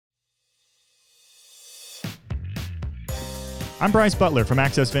I'm Bryce Butler from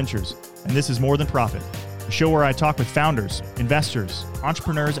Access Ventures, and this is More Than Profit, a show where I talk with founders, investors,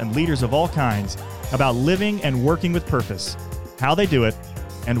 entrepreneurs, and leaders of all kinds about living and working with purpose, how they do it,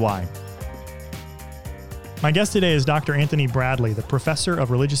 and why. My guest today is Dr. Anthony Bradley, the professor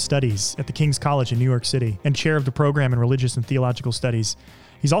of religious studies at the King's College in New York City and chair of the program in religious and theological studies.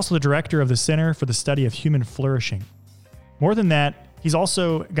 He's also the director of the Center for the Study of Human Flourishing. More than that, he's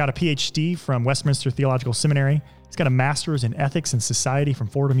also got a PhD from Westminster Theological Seminary. He's got a master's in ethics and society from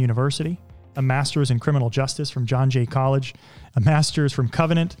Fordham University, a master's in criminal justice from John Jay College, a master's from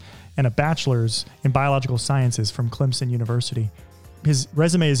Covenant, and a bachelor's in biological sciences from Clemson University. His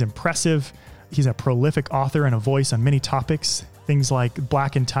resume is impressive. He's a prolific author and a voice on many topics, things like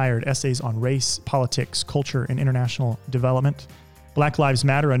Black and Tired, essays on race, politics, culture, and international development. Black Lives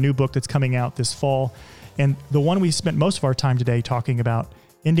Matter, a new book that's coming out this fall. And the one we spent most of our time today talking about,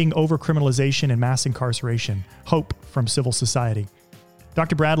 Ending Overcriminalization and Mass Incarceration, Hope from Civil Society.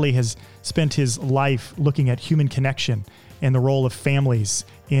 Dr. Bradley has spent his life looking at human connection and the role of families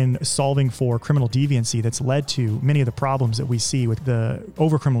in solving for criminal deviancy that's led to many of the problems that we see with the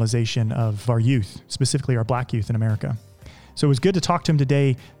overcriminalization of our youth, specifically our Black youth in America. So it was good to talk to him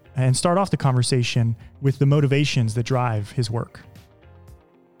today and start off the conversation with the motivations that drive his work.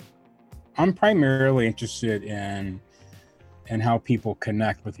 I'm primarily interested in how people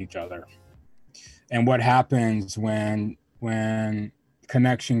connect with each other and what happens when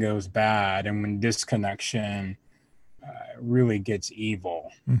connection goes bad and when disconnection really gets evil.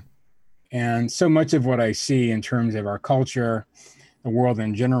 And so much of what I see in terms of our culture, the world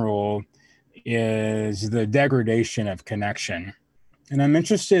in general, is the degradation of connection. And I'm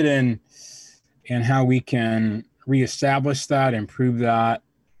interested in how we can reestablish that, improve that,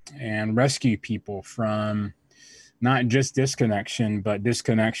 and rescue people from not just disconnection, but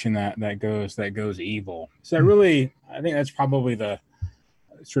disconnection that goes evil. So really, I think that's probably the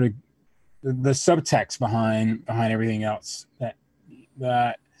sort of the subtext behind everything else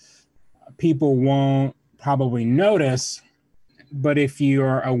that people won't probably notice, but if you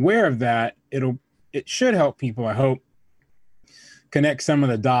are aware of that, it should help people, I hope, connect some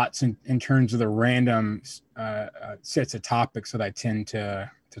of the dots in terms of the random sets of topics that I tend to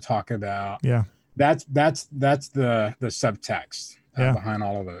talk about. Yeah. That's the subtext behind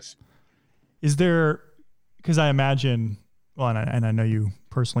all of those. Is there, because I imagine, well, and I know you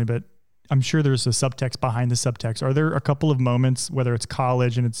personally, but I'm sure there's a subtext behind the subtext. Are there a couple of moments, whether it's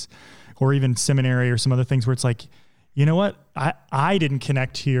college or even seminary or some other things where it's like, you know what, I didn't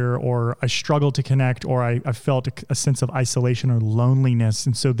connect here, or I struggled to connect, or I felt a sense of isolation or loneliness.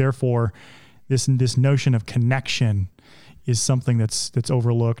 And so therefore this notion of connection is something that's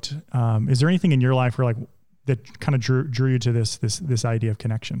overlooked. Is there anything in your life where that kind of drew you to this idea of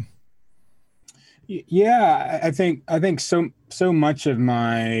connection? Yeah, I think so much of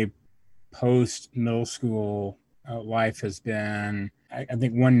my post middle school life has been, I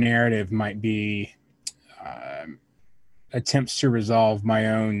think one narrative might be attempts to resolve my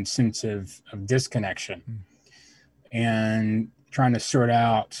own sense of disconnection and trying to sort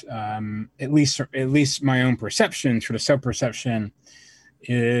out at least my own perception, sort of self-perception,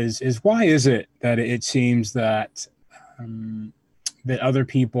 is why is it that it seems that that other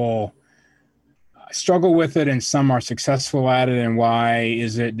people struggle with it and some are successful at it, and why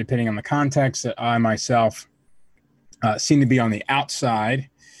is it, depending on the context, that I myself seem to be on the outside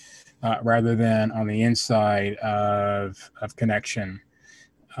rather than on the inside of connection.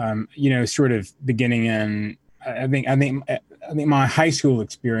 Sort of beginning in, I think my high school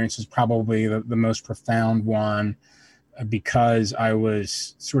experience is probably the most profound one, because I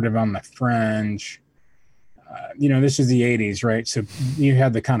was sort of on the fringe. This is the 80s, right? So you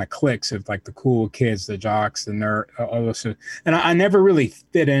had the kind of cliques of like the cool kids, the jocks, the nerd, all those. And I never really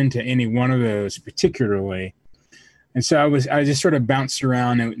fit into any one of those particularly. And so I just sort of bounced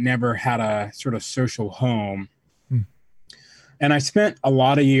around and never had a sort of social home. And I spent a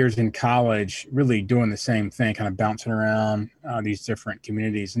lot of years in college really doing the same thing, kind of bouncing around these different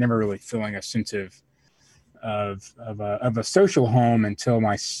communities, never really feeling a sense of a social home until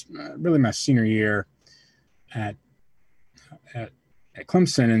my senior year at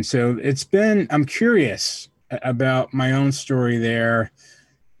Clemson. And so I'm curious about my own story there.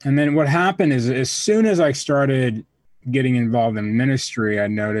 And then what happened is, as soon as I started getting involved in ministry,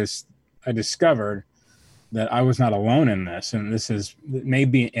 I discovered that I was not alone in this. And this is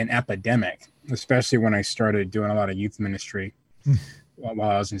maybe an epidemic, especially when I started doing a lot of youth ministry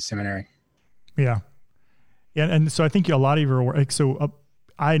while I was in seminary. Yeah. Yeah. And so I think a lot of your work,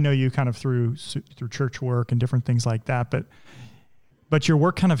 I know you kind of through church work and different things like that, but But your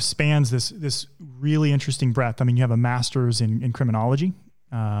work kind of spans this really interesting breadth. I mean, you have a master's in criminology.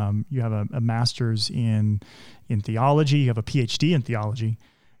 You have a master's in theology. You have a PhD in theology.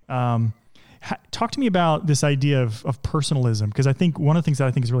 Talk to me about this idea of personalism, because I think one of the things that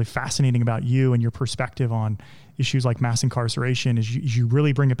I think is really fascinating about you and your perspective on issues like mass incarceration is you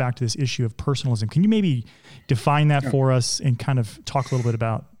really bring it back to this issue of personalism. Can you maybe define that for us and kind of talk a little bit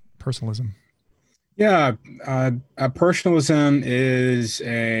about personalism? Yeah, personalism is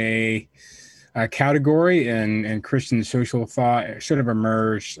a category in Christian social thought. It should have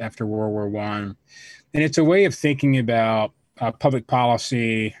emerged after World War I. And it's a way of thinking about public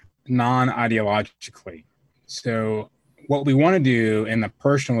policy non-ideologically. So what we want to do in the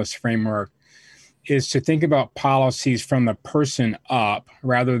personalist framework is to think about policies from the person up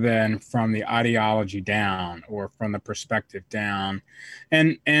rather than from the ideology down or from the perspective down.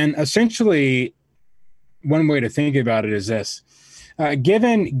 And essentially, one way to think about it is this.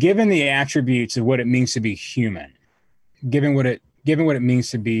 Given the attributes of what it means to be human, given what it means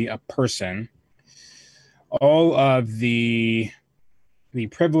to be a person, all of the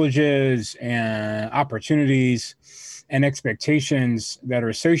privileges and opportunities and expectations that are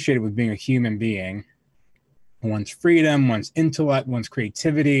associated with being a human being, one's freedom, one's intellect, one's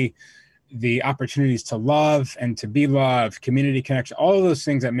creativity, the opportunities to love and to be loved, community connection, all of those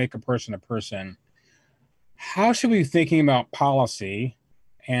things that make a person. How should we be thinking about policy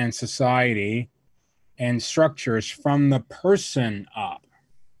and society and structures from the person up,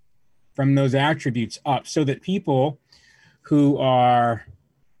 from those attributes up, so that people who are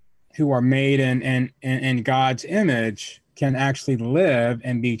made in God's image can actually live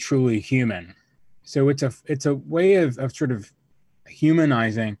and be truly human? So it's a way of sort of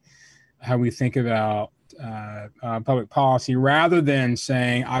humanizing how we think about public policy, rather than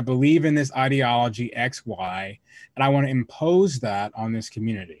saying, I believe in this ideology X, Y, and I want to impose that on this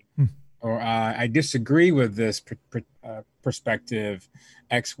community. Or I disagree with this perspective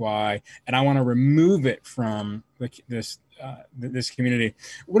X, Y, and I want to remove it from this community.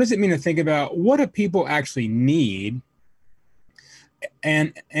 What does it mean to think about what do people actually need,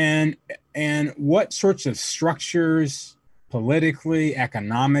 and what sorts of structures, politically,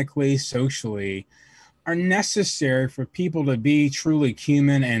 economically, socially, are necessary for people to be truly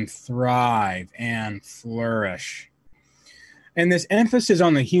human and thrive and flourish? And this emphasis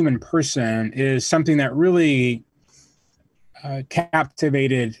on the human person is something that really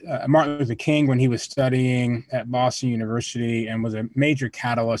captivated Martin Luther King when he was studying at Boston University, and was a major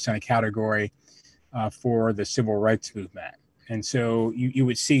catalyst and a category for the civil rights movement. And so you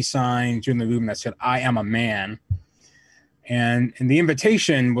would see signs during the movement that said, I am a man. And the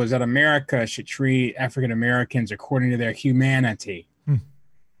invitation was that America should treat African Americans according to their humanity.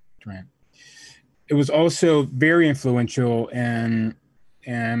 Right. It was also very influential in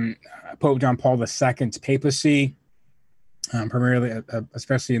Pope John Paul II's papacy, primarily,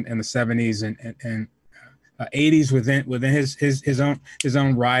 especially in the 70s and 80s within his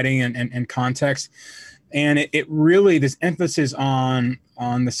own writing and context. And it really, this emphasis on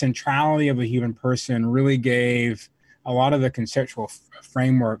the centrality of the human person really gave a lot of the conceptual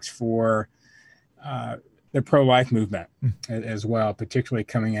frameworks for the pro-life movement as well, particularly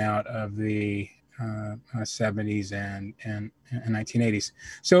coming out of the 70s and 1980s.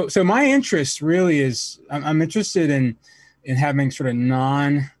 So my interest really is, I'm interested in having sort of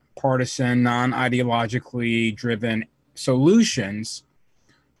non-partisan, non-ideologically driven solutions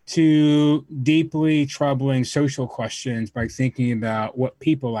to deeply troubling social questions by thinking about what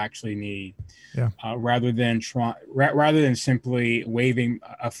people actually need, rather than simply waving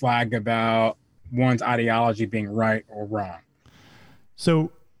a flag about one's ideology being right or wrong.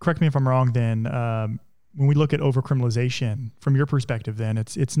 So correct me if I'm wrong then, when we look at overcriminalization, from your perspective then,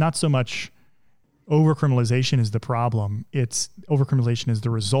 it's not so much overcriminalization is the problem, it's overcriminalization is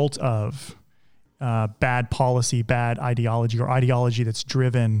the result of bad policy, bad ideology, or ideology that's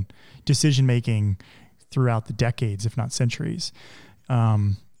driven decision-making throughout the decades, if not centuries,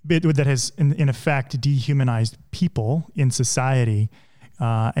 that has in effect dehumanized people in society.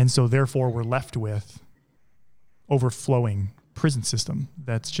 And so therefore we're left with overflowing prison system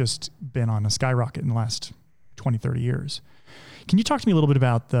that's just been on a skyrocket in the last 20, 30 years. Can you talk to me a little bit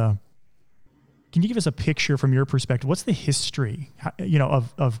about can you give us a picture from your perspective? What's the history,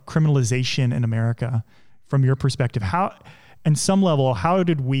 of criminalization in America from your perspective? How, on some level, how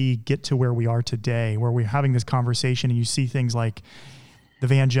did we get to where we are today, where we're having this conversation and you see things like the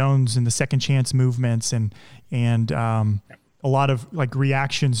Van Jones and the Second Chance movements and a lot of like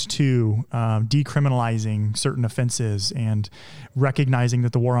reactions to decriminalizing certain offenses and recognizing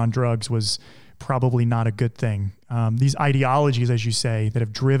that the war on drugs was probably not a good thing. These ideologies, as you say, that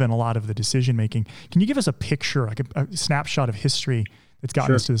have driven a lot of the decision making. Can you give us a picture, like a snapshot of history that's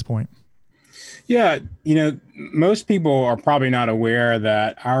gotten us to this point? Yeah, most people are probably not aware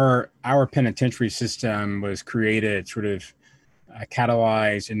that our penitentiary system was created, sort of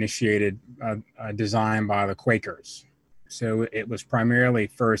catalyzed, initiated, designed by the Quakers. So it was primarily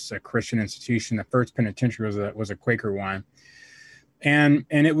first a Christian institution. The first penitentiary was a Quaker one, and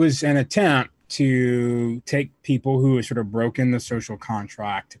it was an attempt to take people who had sort of broken the social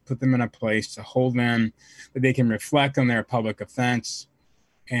contract, to put them in a place, to hold them, that they can reflect on their public offense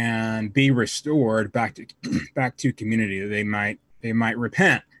and be restored back to community, that they might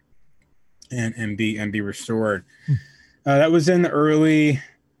repent and be restored. That was in the early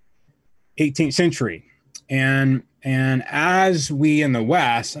 18th century, and as we in the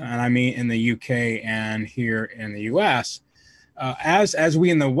West, and I mean in the UK and here in the US, as we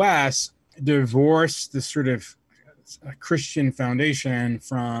in the West divorce the sort of Christian foundation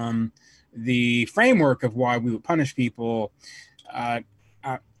from the framework of why we would punish people,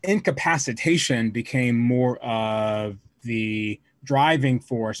 incapacitation became more of the driving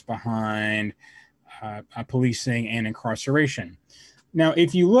force behind policing and incarceration. Now,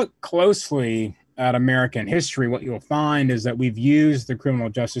 if you look closely at American history, what you'll find is that we've used the criminal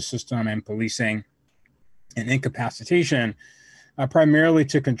justice system and policing and incapacitation primarily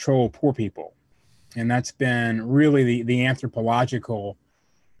to control poor people. And that's been really the anthropological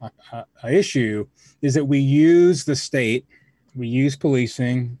issue, is that we use the state, we use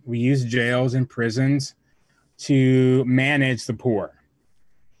policing, we use jails and prisons to manage the poor.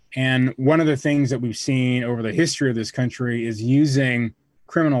 And one of the things that we've seen over the history of this country is using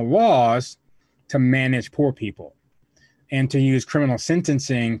criminal laws to manage poor people, and to use criminal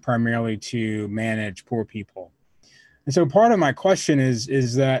sentencing primarily to manage poor people. And so part of my question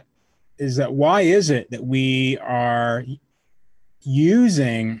is that why is it that we are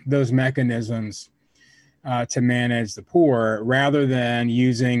using those mechanisms to manage the poor rather than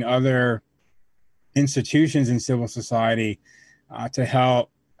using other institutions in civil society to help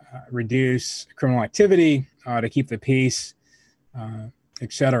reduce criminal activity, to keep the peace,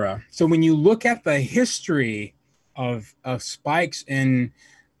 et cetera? So when you look at the history of spikes in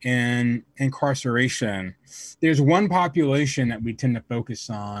incarceration, there's one population that we tend to focus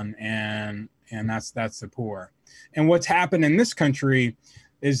on, and that's the poor. And what's happened in this country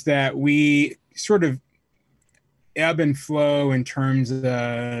is that we sort of ebb and flow in terms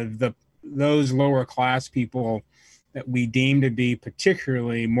of those lower class people that we deem to be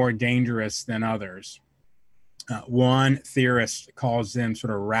particularly more dangerous than others. One theorist calls them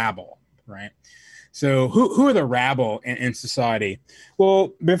sort of rabble, right? So who are the rabble in society?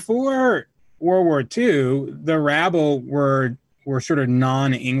 Well, before World War II, the rabble were sort of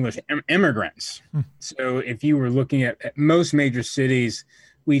non-English immigrants. So if you were looking at most major cities,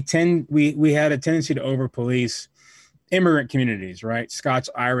 we had a tendency to over-police immigrant communities, right?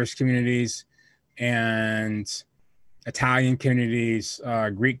 Scots-Irish communities and Italian communities,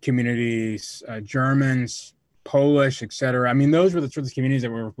 Greek communities, Germans, Polish, et cetera. I mean, those were the sorts of communities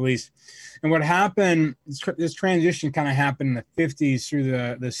that were policed. And what happened, this transition kind of happened in the 50s through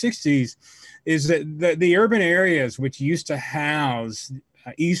the 60s, is that the urban areas which used to house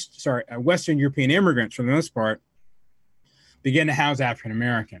Western European immigrants for the most part began to house African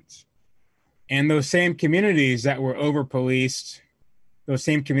Americans. And those same communities that were over-policed, those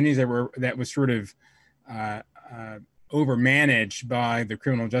same communities that was sort of over-managed by the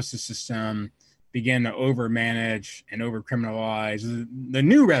criminal justice system began to over-manage and over-criminalize the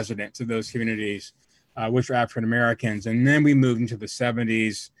new residents of those communities, which were African Americans. And then we moved into the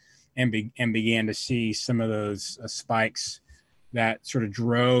 70s and began to see some of those spikes that sort of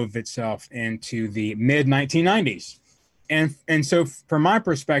drove itself into the mid-1990s. And so from my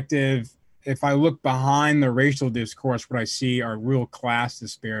perspective, if I look behind the racial discourse, what I see are real class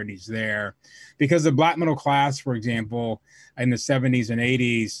disparities there. Because the Black middle class, for example, in the 70s and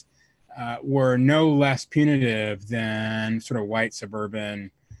 80s, were no less punitive than sort of white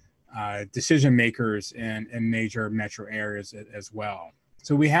suburban decision makers in major metro areas as well.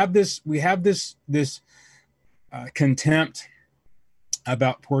 So we have this contempt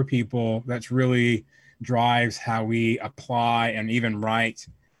about poor people that's really drives how we apply and even write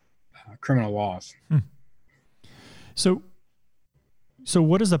criminal laws. So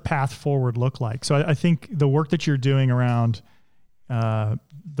what does a path forward look like? So I think the work that you're doing around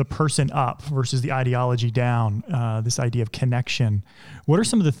the person up versus the ideology down, this idea of connection, what are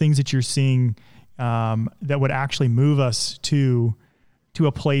some of the things that you're seeing that would actually move us to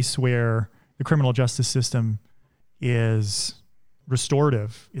a place where the criminal justice system is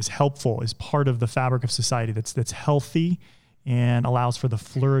restorative, is helpful, is part of the fabric of society that's healthy and allows for the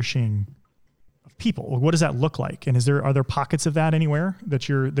flourishing of people? What does that look like? And are there pockets of that anywhere that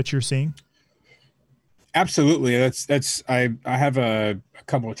you're seeing? Absolutely. I have a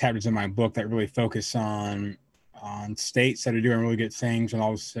couple of chapters in my book that really focus on states that are doing really good things, and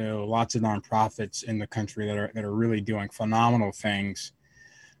also lots of nonprofits in the country that are really doing phenomenal things.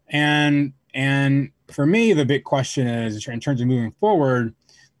 And for me, the big question is, in terms of moving forward,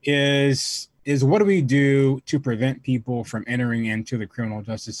 is what do we do to prevent people from entering into the criminal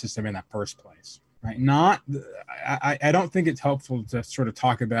justice system in the first place, right? I don't think it's helpful to sort of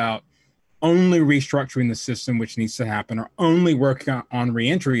talk about only restructuring the system, which needs to happen, or only working on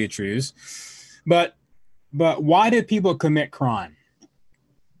reentry issues. But why did people commit crime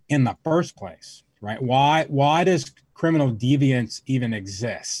in the first place, right? Why does criminal deviance even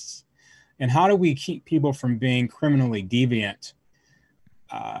exist? And how do we keep people from being criminally deviant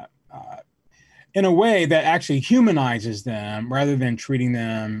in a way that actually humanizes them rather than treating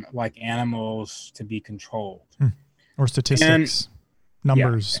them like animals to be controlled? Or statistics,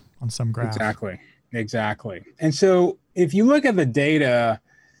 numbers on some graph. Exactly. And so if you look at the data,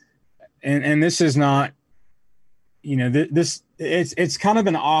 and this is not, it's kind of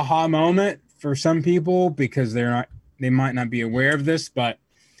an aha moment for some people because they might not be aware of this,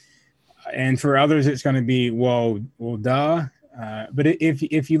 and for others, it's going to be, well, duh. But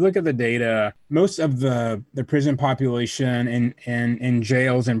if you look at the data, most of the prison population in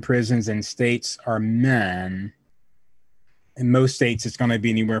jails and prisons in states are men. In most states, it's going to be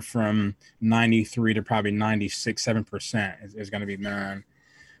anywhere from 93 to probably 96-7% is going to be men.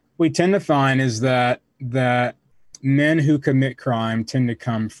 What we tend to find is that men who commit crime tend to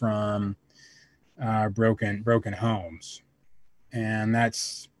come from broken homes, and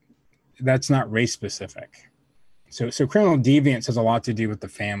that's not race specific. So criminal deviance has a lot to do with the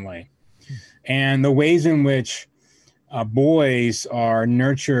family and the ways in which boys are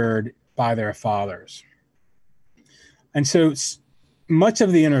nurtured by their fathers. And so much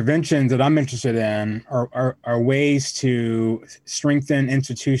of the interventions that I'm interested in are ways to strengthen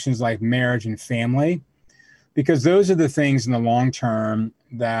institutions like marriage and family, because those are the things in the long term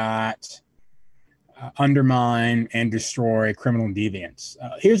that undermine and destroy criminal deviance.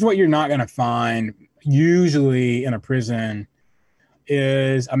 Here's what you're not going to find usually in a prison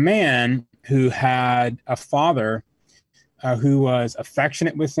is a man who had a father who was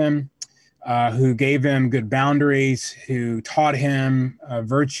affectionate with him, who gave him good boundaries, who taught him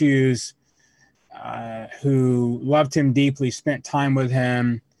virtues, who loved him deeply, spent time with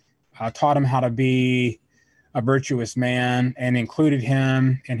him, taught him how to be a virtuous man, and included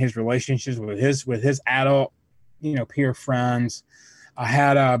him in his relationships with his adult, peer friends. I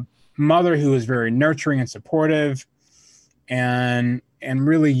had a mother who was very nurturing and supportive, and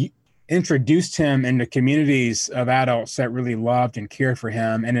really introduced him into communities of adults that really loved and cared for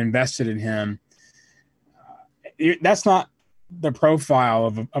him and invested in him. That's not the profile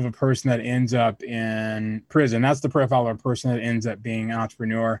of a person that ends up in prison. That's the profile of a person that ends up being an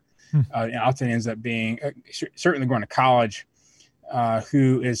entrepreneur, often ends up being certainly going to college,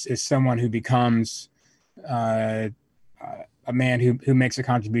 who is someone who becomes a man who makes a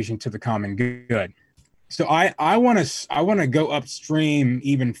contribution to the common good. So I want to go upstream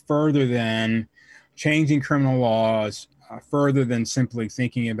even further than changing criminal laws, further than simply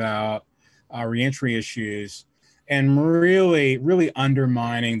thinking about reentry issues, and really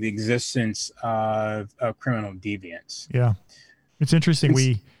undermining the existence of criminal deviance. Yeah, it's interesting.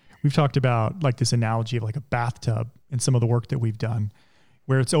 We've talked about like this analogy of like a bathtub in some of the work that we've done,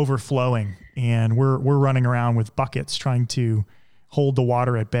 where it's overflowing and we're running around with buckets trying to hold the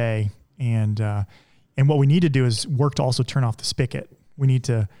water at bay. And what we need to do is work to also turn off the spigot. We need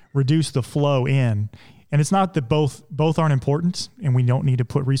to reduce the flow in. And it's not that both aren't important and we don't need to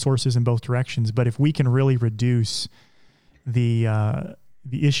put resources in both directions, but if we can really reduce the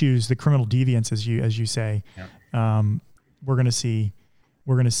issues, the criminal deviance, as you say, we're going to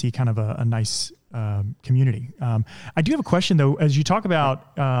see kind of a nice community. I do have a question though, as you talk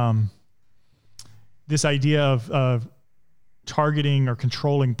about this idea of targeting or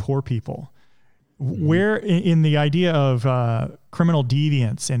controlling poor people. Where in the idea of criminal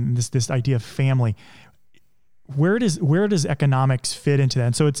deviance and this idea of family, where does economics fit into that?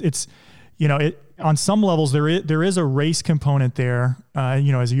 And so it's on some levels there is a race component there,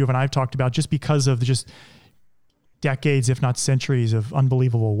 as you and I have talked about, just because of just decades, if not centuries, of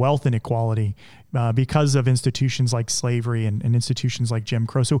unbelievable wealth inequality, because of institutions like slavery and institutions like Jim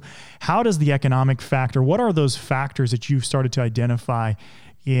Crow. So how does the economic factor, what are those factors that you've started to identify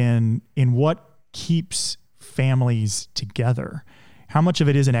in what keeps families together? How much of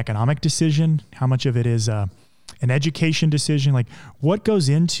it is an economic decision? How much of it is an education decision? Like, what goes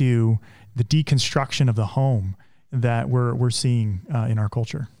into the deconstruction of the home that we're seeing in our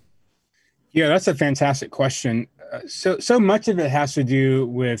culture? Yeah, that's a fantastic question. So much of it has to do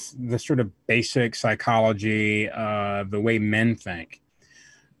with the sort of basic psychology of the way men think.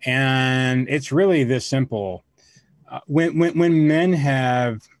 And it's really this simple. When men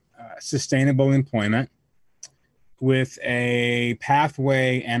have sustainable employment with a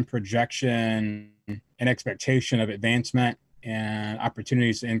pathway and projection and expectation of advancement and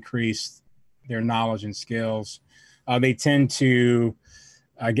opportunities to increase their knowledge and skills, they tend to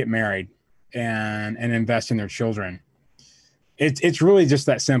get married and invest in their children. It's really just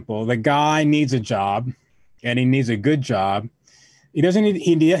that simple. The guy needs a job, and he needs a good job. He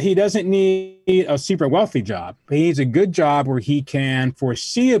doesn't need a super wealthy job, but he needs a good job where he can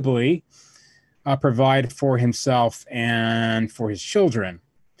foreseeably provide for himself and for his children.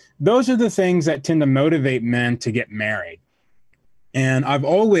 Those are the things that tend to motivate men to get married. And I've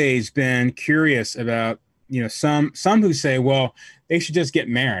always been curious about, some who say, well, they should just get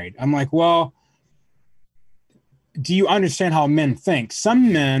married. I'm like, well, do you understand how men think?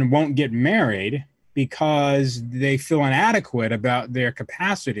 Some men won't get married because they feel inadequate about their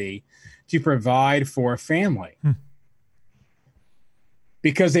capacity to provide for a family.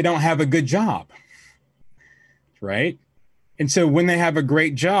 Because they don't have a good job, right? And so when they have a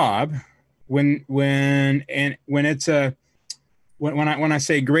great job, when I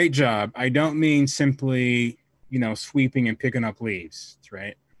say great job, I don't mean simply, sweeping and picking up leaves,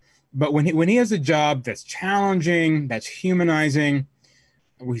 right? But when he has a job that's challenging, that's humanizing,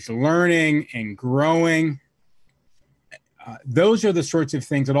 he's learning and growing, those are the sorts of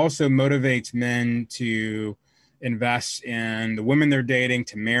things that also motivates men to invest in the women they're dating,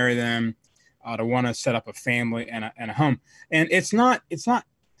 to marry them, to want to set up a family and a home. And it's not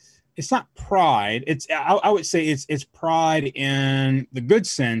pride. I would say it's pride in the good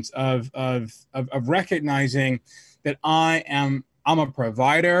sense of recognizing that I'm a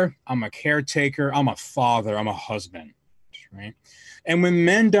provider, I'm a caretaker, I'm a father, I'm a husband, right? And when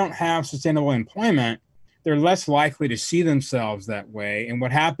men don't have sustainable employment, they're less likely to see themselves that way. And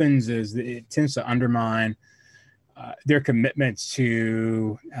what happens is that it tends to undermine their commitments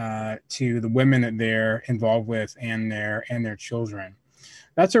to the women that they're involved with and their children.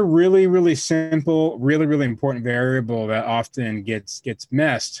 That's a really, really simple, really, really important variable that often gets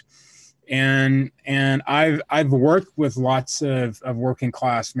missed. And I've worked with lots of working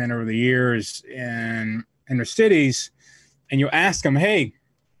class men over the years in inner cities, and you ask them, hey,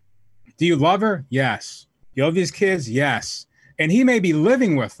 do you love her? Yes. You love these kids? Yes. And he may be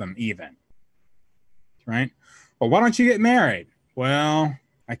living with them even, right? Well, why don't you get married? Well,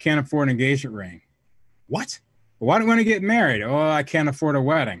 I can't afford an engagement ring. What? Well, why don't you want to get married? Oh, I can't afford a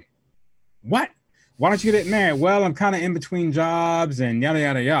wedding. What? Why don't you get married? Well, I'm kind of in between jobs and yada,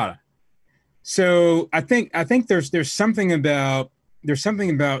 yada, yada. So I think there's something about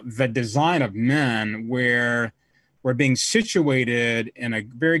the design of men where we're being situated in a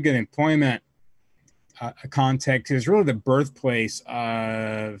very good employment context is really the birthplace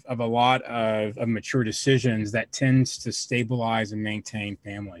of a lot of mature decisions that tends to stabilize and maintain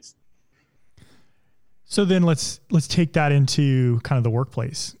families. So then let's take that into kind of the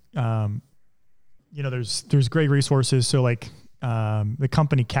workplace. There's great resources. So like the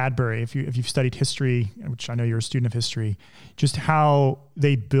company Cadbury, if you've studied history, which I know you're a student of history, just how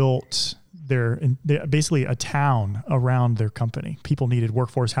they built basically a town around their company. People needed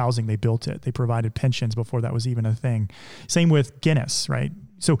workforce housing. They built it. They provided pensions before that was even a thing. Same with Guinness, right?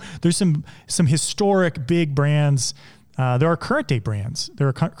 So there's some historic big brands. There are current day brands. There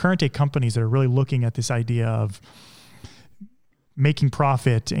are current day companies that are really looking at this idea of making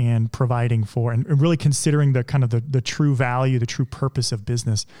profit and providing for, and really considering the kind of the true value, the true purpose of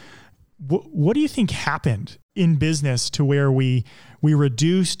business. What do you think happened in business to where we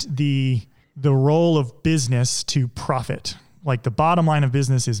reduced the role of business to profit? Like the bottom line of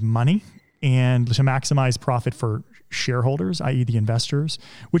business is money, and to maximize profit for shareholders, i.e. the investors,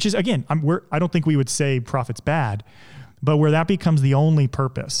 which is, again, I don't think we would say profit's bad, but where that becomes the only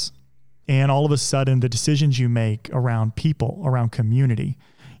purpose. And all of a sudden the decisions you make around people, around community,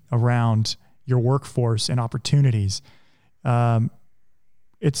 around your workforce and opportunities,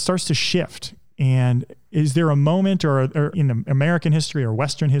 it starts to shift. And is there a moment or in American history or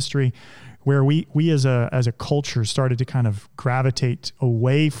Western history where we as a culture started to kind of gravitate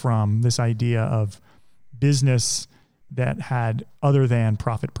away from this idea of business that had other than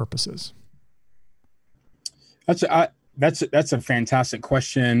profit purposes? That's a fantastic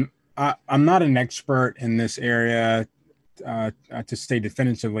question. I'm not an expert in this area to say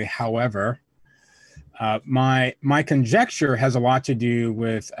definitively. However, my conjecture has a lot to do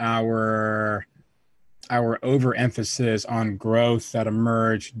with our overemphasis on growth that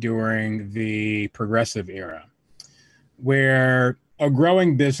emerged during the progressive era, where a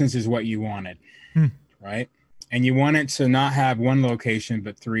growing business is what you wanted, right? And you want it to not have one location,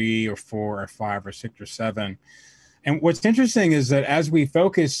 but 3 or 4 or 5 or 6 or 7. And what's interesting is that as we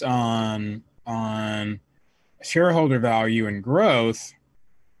focus on shareholder value and growth,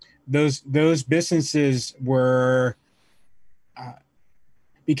 those businesses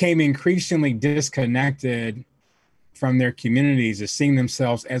became increasingly disconnected from their communities, as seeing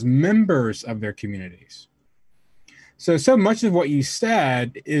themselves as members of their communities. So much of what you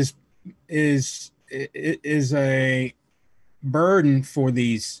said is a burden for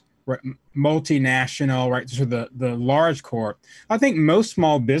these multinational, right? So the large corp. I think most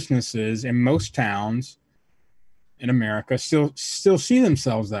small businesses in most towns in America still see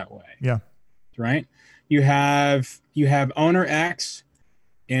themselves that way. Yeah. Right. You have owner X,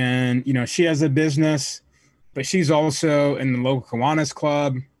 and she has a business, but she's also in the local Kiwanis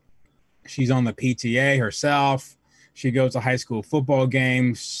club. She's on the PTA herself. She goes to high school football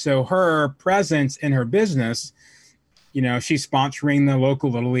games. So her presence in her business, she's sponsoring the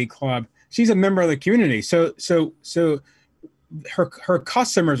local Little League club. She's a member of the community. So her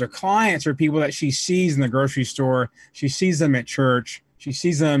customers or clients are people that she sees in the grocery store. She sees them at church. She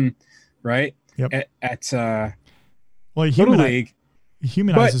sees them, right? Yep. At Little League. It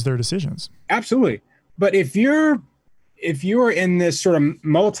humanizes their decisions. Absolutely. But if you're in this sort of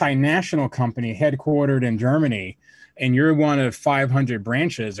multinational company headquartered in Germany, and you're one of 500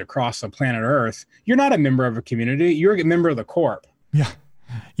 branches across the planet Earth, you're not a member of a community. You're a member of the corp. Yeah.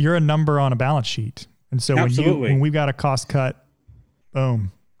 You're a number on a balance sheet. And so when we've got a cost cut,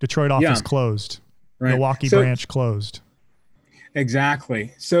 boom, Detroit office closed, right. Milwaukee branch closed.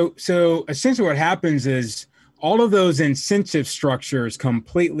 Exactly. So essentially what happens is all of those incentive structures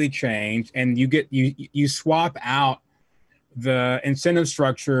completely change, and you swap out the incentive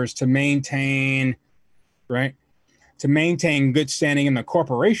structures to maintain, right? To maintain good standing in the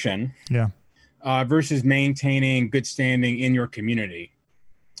corporation, versus maintaining good standing in your community.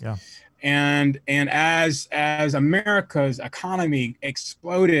 Yeah. And as America's economy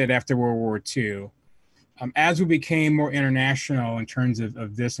exploded after World War II, as we became more international in terms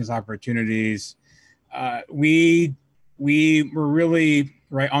of business opportunities, we were really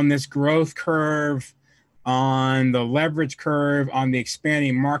right on this growth curve, on the leverage curve, on the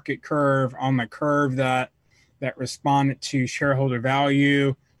expanding market curve, on the curve that responded to shareholder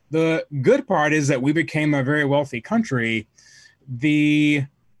value. The good part is that we became a very wealthy country. The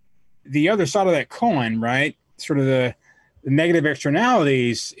other side of that coin, right? Sort of the negative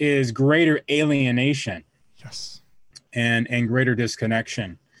externalities is greater alienation. Yes. And greater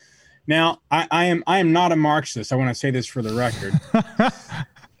disconnection. Now, I am not a Marxist. I want to say this for the record.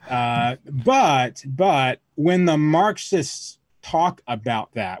 But when the Marxists talk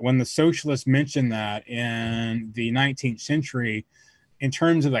about that, when the socialists mention that in the 19th century, in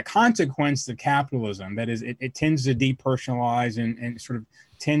terms of the consequence of capitalism, that is, it tends to depersonalize and sort of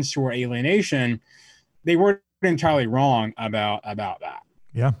tends toward alienation, they weren't entirely wrong about that.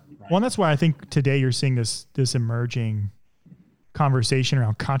 Yeah. Right? Well, and that's why I think today you're seeing this emerging conversation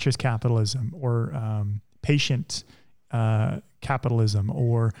around conscious capitalism or patient capitalism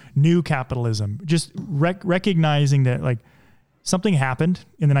or new capitalism, just recognizing that like something happened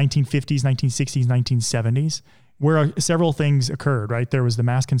in the 1950s, 1960s, 1970s, where several things occurred, right? There was the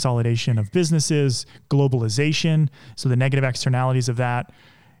mass consolidation of businesses, globalization. So the negative externalities of that,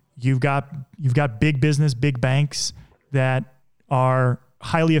 you've got big business, big banks that are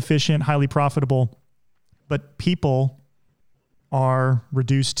highly efficient, highly profitable, but people are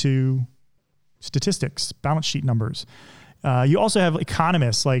reduced to statistics, balance sheet numbers. You also have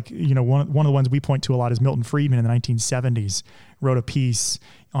economists like, one of the ones we point to a lot is Milton Friedman in the 1970s wrote a piece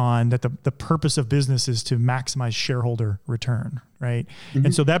on that the purpose of business is to maximize shareholder return, right? Mm-hmm.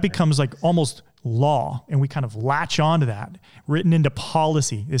 And so that becomes like almost law, and we kind of latch onto that, written into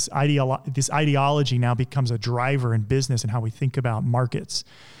policy. This ideology now becomes a driver in business and how we think about markets.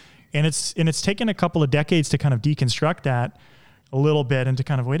 And it's taken a couple of decades to kind of deconstruct that a little bit and to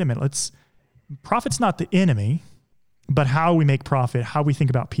kind of, wait a minute, profit's not the enemy, but how we make profit, how we think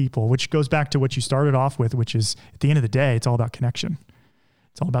about people, which goes back to what you started off with, which is at the end of the day, it's all about connection.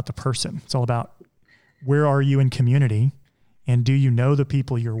 It's all about the person. It's all about where are you in community, and do you know the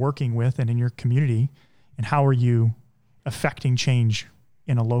people you're working with and in your community, and how are you affecting change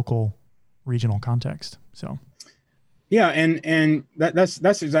in a local, regional context? So, Yeah, and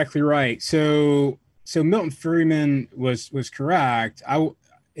that's exactly right. So Milton Friedman was correct.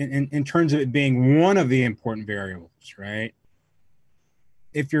 In terms of it being one of the important variables, right?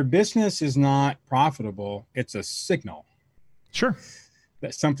 If your business is not profitable, it's a signal Sure.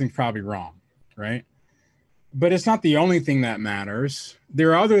 that something's probably wrong, right? But it's not the only thing that matters.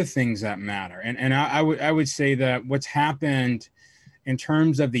 There are other things that matter, and I would say that what's happened in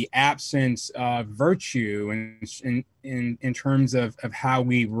terms of the absence of virtue and in terms of how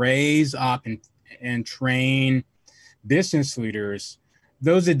we raise up and train business leaders,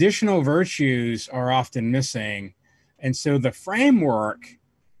 those additional virtues are often missing. And so the framework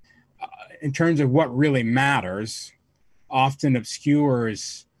in terms of what really matters often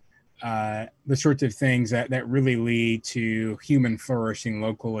obscures the sorts of things that really lead to human flourishing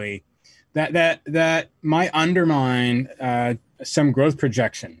locally that might undermine some growth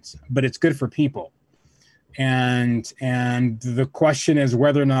projections, but it's good for people. And the question is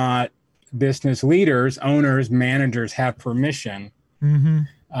whether or not business leaders, owners, managers have permission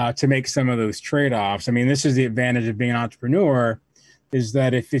to make some of those trade-offs. I mean, this is the advantage of being an entrepreneur, is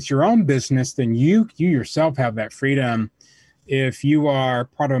that if it's your own business, then you yourself have that freedom. If you are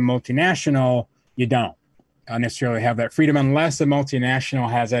part of a multinational, you don't necessarily have that freedom unless the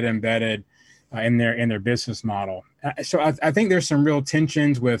multinational has that embedded in their business model. So I think there's some real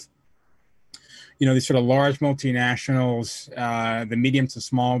tensions with, these sort of large multinationals, the medium to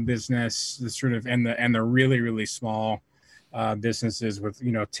small business, the sort of and the really, really small businesses with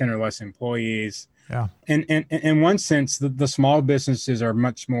 10 or less employees. Yeah. And in one sense, the small businesses are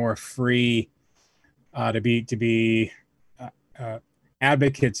much more free to be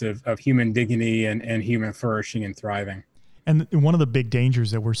advocates of human dignity and human flourishing and thriving. And one of the big dangers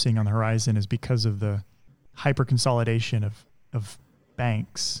that we're seeing on the horizon is because of the hyper consolidation of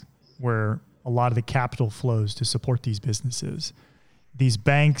banks, where a lot of the capital flows to support these businesses. These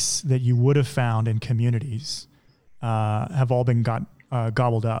banks that you would have found in communities have all been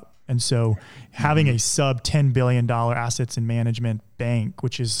gobbled up. And so having a sub $10 billion assets and management bank,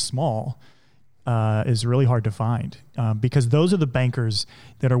 which is small, is really hard to find because those are the bankers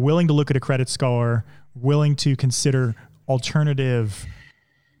that are willing to look at a credit score, willing to consider alternative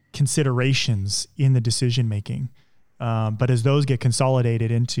considerations in the decision making. But as those get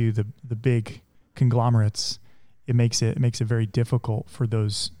consolidated into the big conglomerates, it makes it very difficult for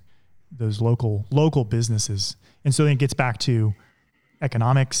those local businesses. And so then it gets back to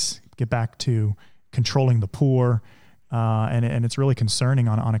economics, get back to controlling the poor. And it's really concerning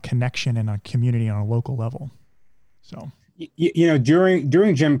on a connection and a community on a local level. So,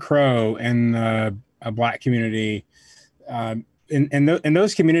 during Jim Crow and the Black community, in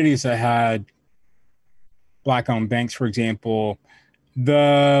those communities that had Black-owned banks, for example,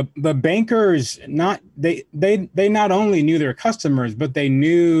 the bankers they not only knew their customers, but they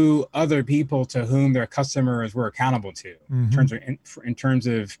knew other people to whom their customers were accountable to in terms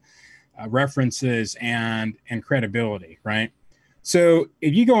of references and credibility, right? So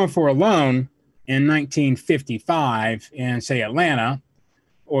if you go in for a loan in 1955 in, say, Atlanta,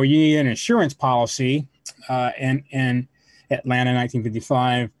 or you need an insurance policy in Atlanta in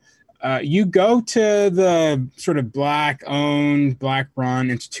 1955, you go to the sort of Black-owned,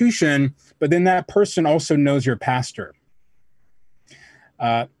 Black-run institution, but then that person also knows your pastor,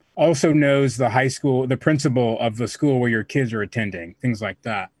 also knows the high school, the principal of the school where your kids are attending, things like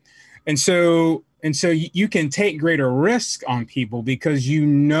that. And so you can take greater risk on people because you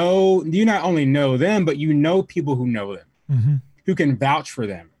not only know them, but you know people who know them, who can vouch for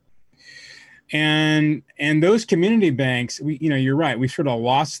them. And those community banks, you're right, we sort of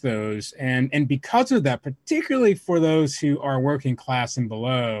lost those. And because of that, particularly for those who are working class and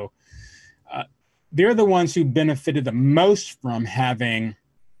below, they're the ones who benefited the most from having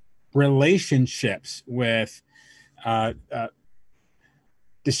relationships with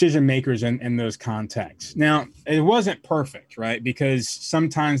decision makers in those contexts. Now, it wasn't perfect, right? Because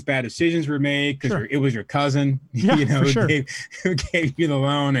sometimes bad decisions were made because it was your cousin, who gave you the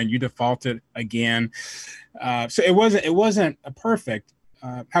loan and you defaulted again. So it wasn't a perfect.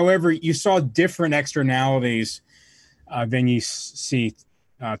 However, you saw different externalities than you see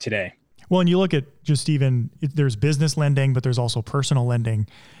today. Well, and you look at there's business lending, but there's also personal lending.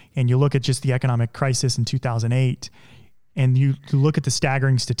 And you look at just the economic crisis in 2008, and you look at the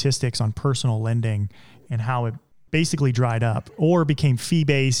staggering statistics on personal lending and how it basically dried up or became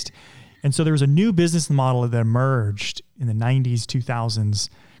fee-based. And so there was a new business model that emerged in the 90s, 2000s,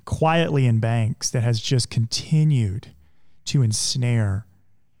 quietly in banks that has just continued to ensnare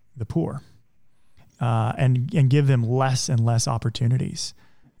the poor and give them less and less opportunities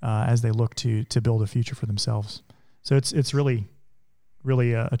as they look to build a future for themselves. So it's really,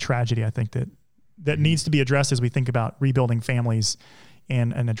 really a tragedy, I think, that needs to be addressed as we think about rebuilding families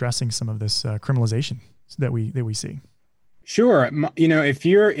and addressing some of this criminalization that we see. Sure. If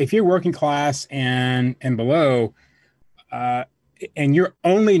you're working class and below, and you're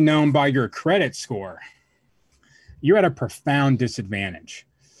only known by your credit score, you're at a profound disadvantage.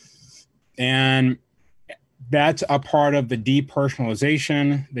 And that's a part of the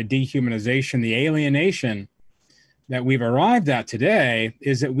depersonalization, the dehumanization, the alienation that we've arrived at today,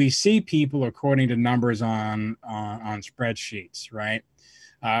 is that we see people according to numbers on spreadsheets, right?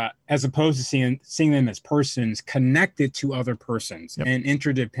 As opposed to seeing them as persons connected to other persons. Yep. And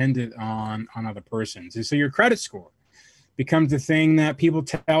interdependent on other persons. And so your credit score becomes the thing that people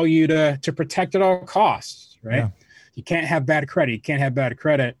tell you to protect at all costs, right? Yeah. You can't have bad credit. You can't have bad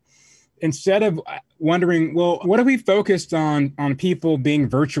credit. Instead of wondering, well, what if we focused on people being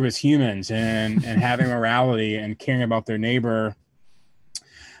virtuous humans and having morality and caring about their neighbor?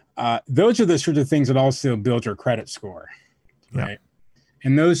 Those are the sorts of things that also build your credit score, right? Yeah.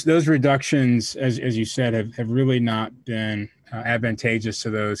 And those reductions, as you said, have really not been advantageous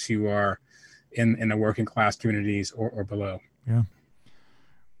to those who are in the working class communities or below. Yeah.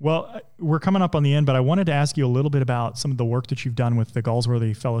 Well, we're coming up on the end, but I wanted to ask you a little bit about some of the work that you've done with the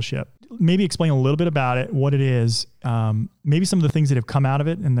Galsworthy Fellowship. Maybe explain a little bit about it, what it is, maybe some of the things that have come out of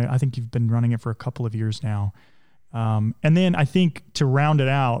it. And I think you've been running it for a couple of years now. And then I think to round it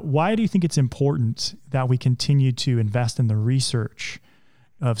out, why do you think it's important that we continue to invest in the research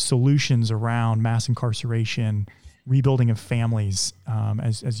of solutions around mass incarceration, rebuilding of families,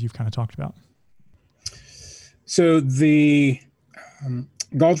 as you've kind of talked about? So the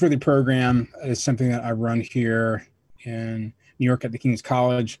Galsworthy program is something that I run here in New York at the King's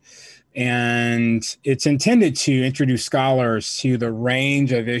College, and it's intended to introduce scholars to the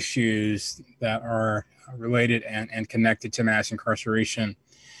range of issues that are related and connected to mass incarceration.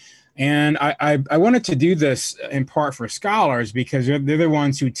 And I wanted to do this in part for scholars because they're the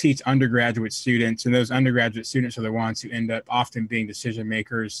ones who teach undergraduate students, and those undergraduate students are the ones who end up often being decision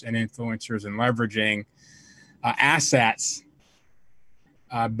makers and influencers and leveraging assets,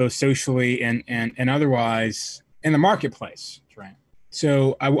 both socially and otherwise, in the marketplace, right?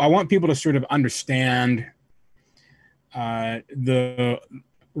 So I want people to sort of understand the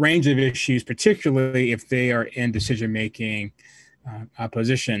range of issues, particularly if they are in decision-making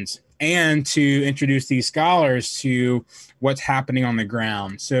positions, and to introduce these scholars to what's happening on the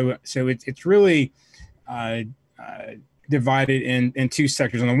ground. So it's really divided in two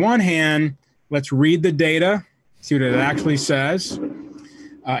sectors. On the one hand, let's read the data, see what it actually says.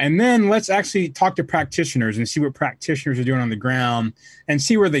 And then let's actually talk to practitioners and see what practitioners are doing on the ground and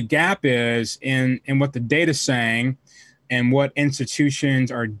see where the gap is in what the data's saying and what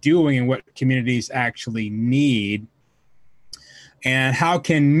institutions are doing and what communities actually need. And how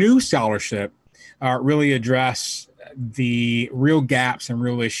can new scholarship really address the real gaps and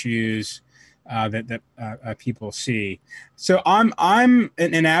real issues that people see. So I'm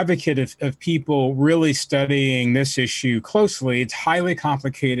an advocate of people really studying this issue closely. It's highly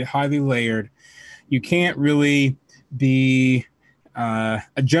complicated, highly layered. You can't really be a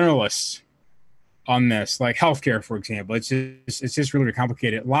generalist on this, like healthcare, for example. It's just really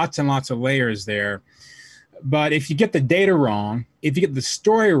complicated. Lots and lots of layers there. But if you get the data wrong, if you get the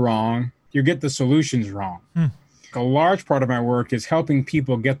story wrong, you get the solutions wrong. A large part of my work is helping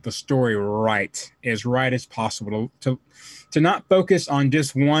people get the story right as possible, to not focus on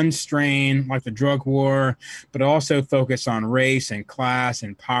just one strain like the drug war, but also focus on race and class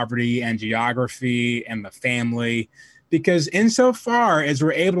and poverty and geography and the family. Because insofar as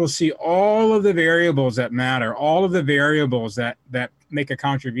we're able to see all of the variables that matter, all of the variables that make a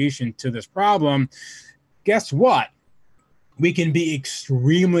contribution to this problem, guess what? We can be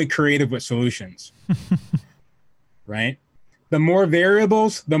extremely creative with solutions. Right? The more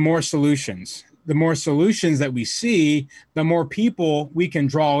variables, the more solutions. The more solutions that we see, the more people we can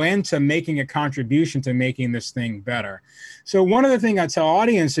draw into making a contribution to making this thing better. So one of the things I tell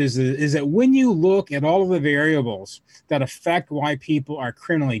audiences is that when you look at all of the variables that affect why people are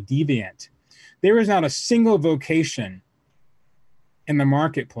criminally deviant, there is not a single vocation in the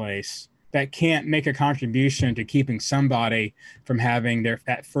marketplace that can't make a contribution to keeping somebody from having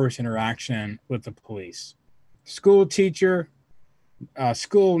that first interaction with the police. School teacher,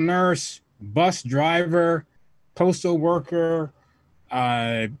 school nurse, bus driver, postal worker,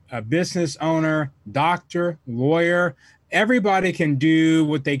 a business owner, doctor, lawyer. Everybody can do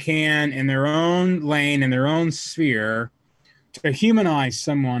what they can in their own lane, in their own sphere, to humanize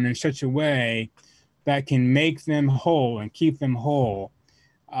someone in such a way that can make them whole and keep them whole.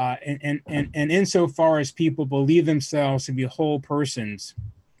 And insofar as people believe themselves to be whole persons,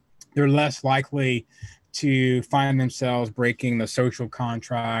 they're less likely to find themselves breaking the social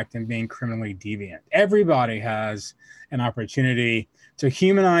contract and being criminally deviant. Everybody has an opportunity to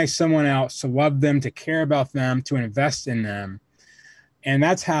humanize someone else, to love them, to care about them, to invest in them. And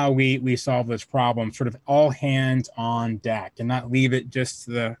that's how we solve this problem, sort of all hands on deck, and not leave it just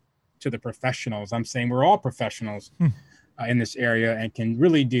to the professionals. I'm saying we're all professionals in this area and can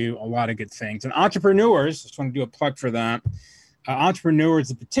really do a lot of good things. And entrepreneurs, just want to do a plug for that.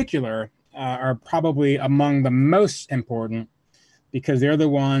 Entrepreneurs in particular are probably among the most important, because they're the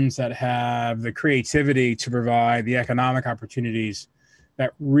ones that have the creativity to provide the economic opportunities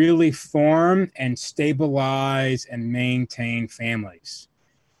that really form and stabilize and maintain families.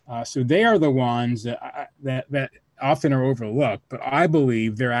 So they are the ones that often are overlooked, but I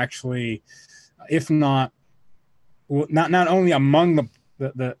believe they're actually, if not only among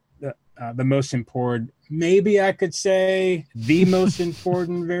the most important, maybe I could say the most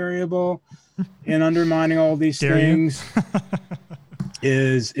important variable in undermining all these things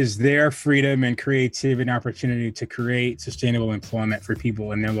is their freedom and creativity and opportunity to create sustainable employment for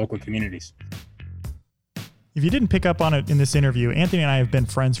people in their local communities. If you didn't pick up on it in this interview, Anthony and I have been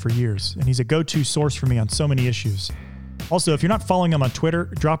friends for years, and he's a go-to source for me on so many issues. Also, if you're not following him on Twitter,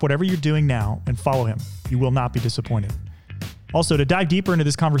 drop whatever you're doing now and follow him. You will not be disappointed. Also, to dive deeper into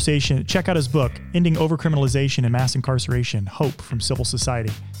this conversation, check out his book, Ending Overcriminalization and Mass Incarceration, Hope from Civil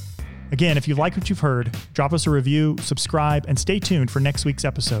Society. Again, if you like what you've heard, drop us a review, subscribe, and stay tuned for next week's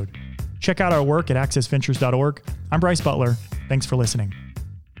episode. Check out our work at accessventures.org. I'm Bryce Butler. Thanks for listening.